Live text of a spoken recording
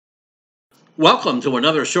Welcome to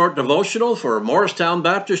another short devotional for Morristown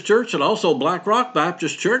Baptist Church and also Black Rock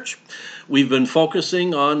Baptist Church. We've been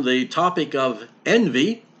focusing on the topic of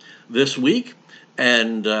envy this week,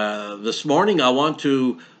 and this morning I want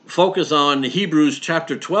to focus on Hebrews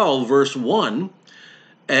chapter 12, verse 1,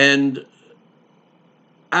 and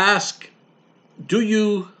ask, do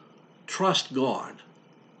you trust God?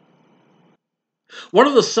 One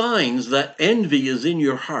of the signs that envy is in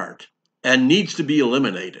your heart and needs to be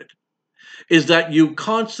eliminated is that you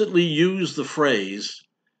constantly use the phrase,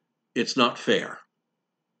 "It's not fair."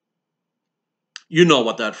 You know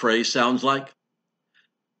what that phrase sounds like.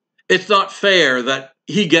 It's not fair that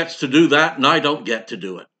he gets to do that and I don't get to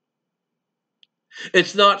do it.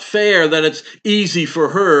 It's not fair that it's easy for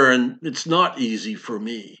her and it's not easy for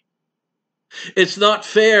me. It's not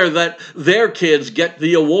fair that their kids get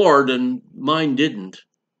the award and mine didn't.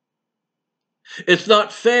 It's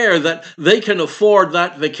not fair that they can afford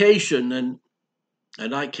that vacation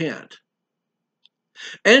and I can't.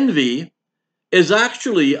 Envy is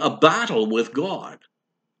actually a battle with God.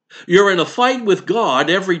 You're in a fight with God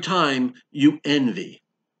every time you envy.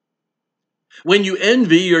 When you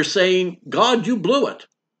envy, you're saying, God, you blew it.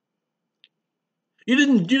 You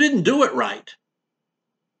didn't do it right.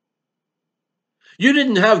 You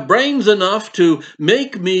didn't have brains enough to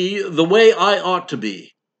make me the way I ought to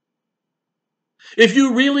be. If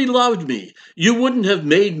you really loved me, you wouldn't have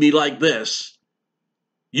made me like this.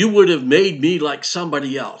 You would have made me like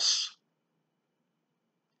somebody else.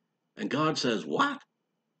 And God says, what?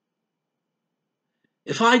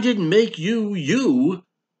 If I didn't make you,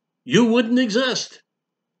 you wouldn't exist.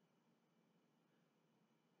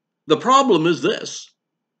 The problem is this.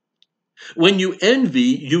 When you envy,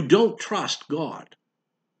 you don't trust God.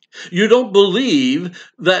 You don't believe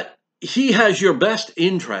that he has your best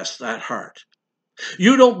interests at heart.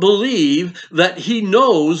 You don't believe that he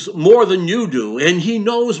knows more than you do, and he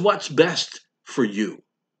knows what's best for you.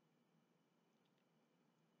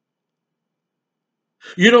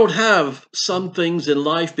 You don't have some things in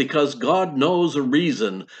life because God knows a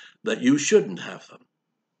reason that you shouldn't have them.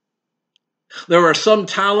 There are some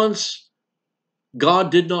talents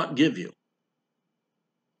God did not give you.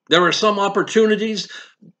 There are some opportunities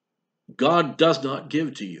God does not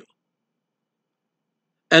give to you.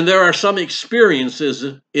 And there are some experiences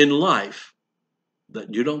in life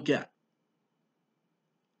that you don't get.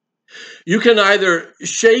 You can either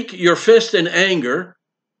shake your fist in anger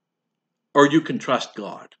or you can trust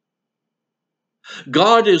God.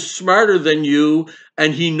 God is smarter than you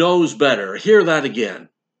and he knows better. Hear that again.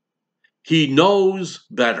 He knows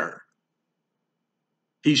better.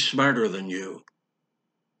 He's smarter than you.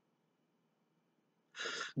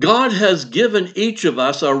 God has given each of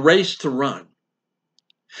us a race to run.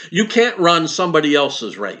 You can't run somebody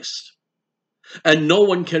else's race, and no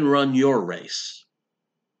one can run your race.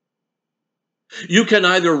 You can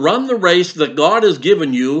either run the race that God has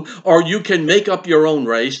given you, or you can make up your own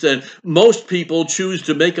race. And most people choose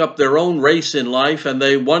to make up their own race in life, and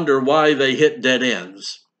they wonder why they hit dead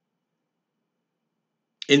ends.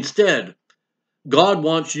 Instead, God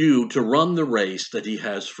wants you to run the race that he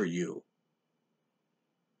has for you.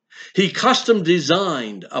 He custom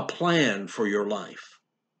designed a plan for your life.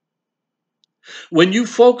 When you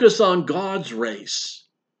focus on God's race,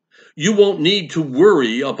 you won't need to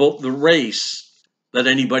worry about the race that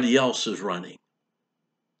anybody else is running.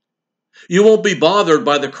 You won't be bothered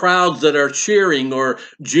by the crowds that are cheering or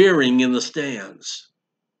jeering in the stands.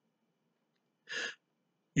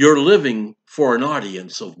 You're living for an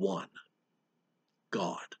audience of one,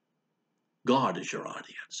 God. God is your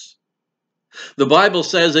audience. The Bible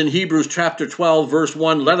says in Hebrews chapter 12, verse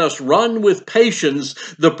 1, let us run with patience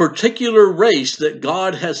the particular race that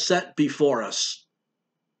God has set before us.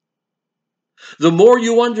 The more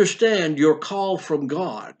you understand your call from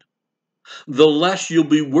God, the less you'll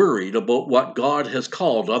be worried about what God has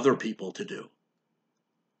called other people to do.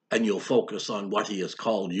 And you'll focus on what he has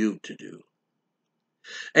called you to do.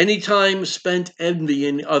 Any time spent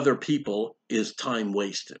envying other people is time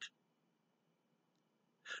wasted.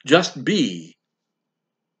 Just be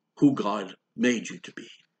who God made you to be.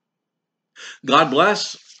 God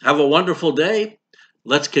bless. Have a wonderful day.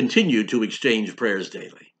 Let's continue to exchange prayers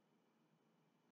daily.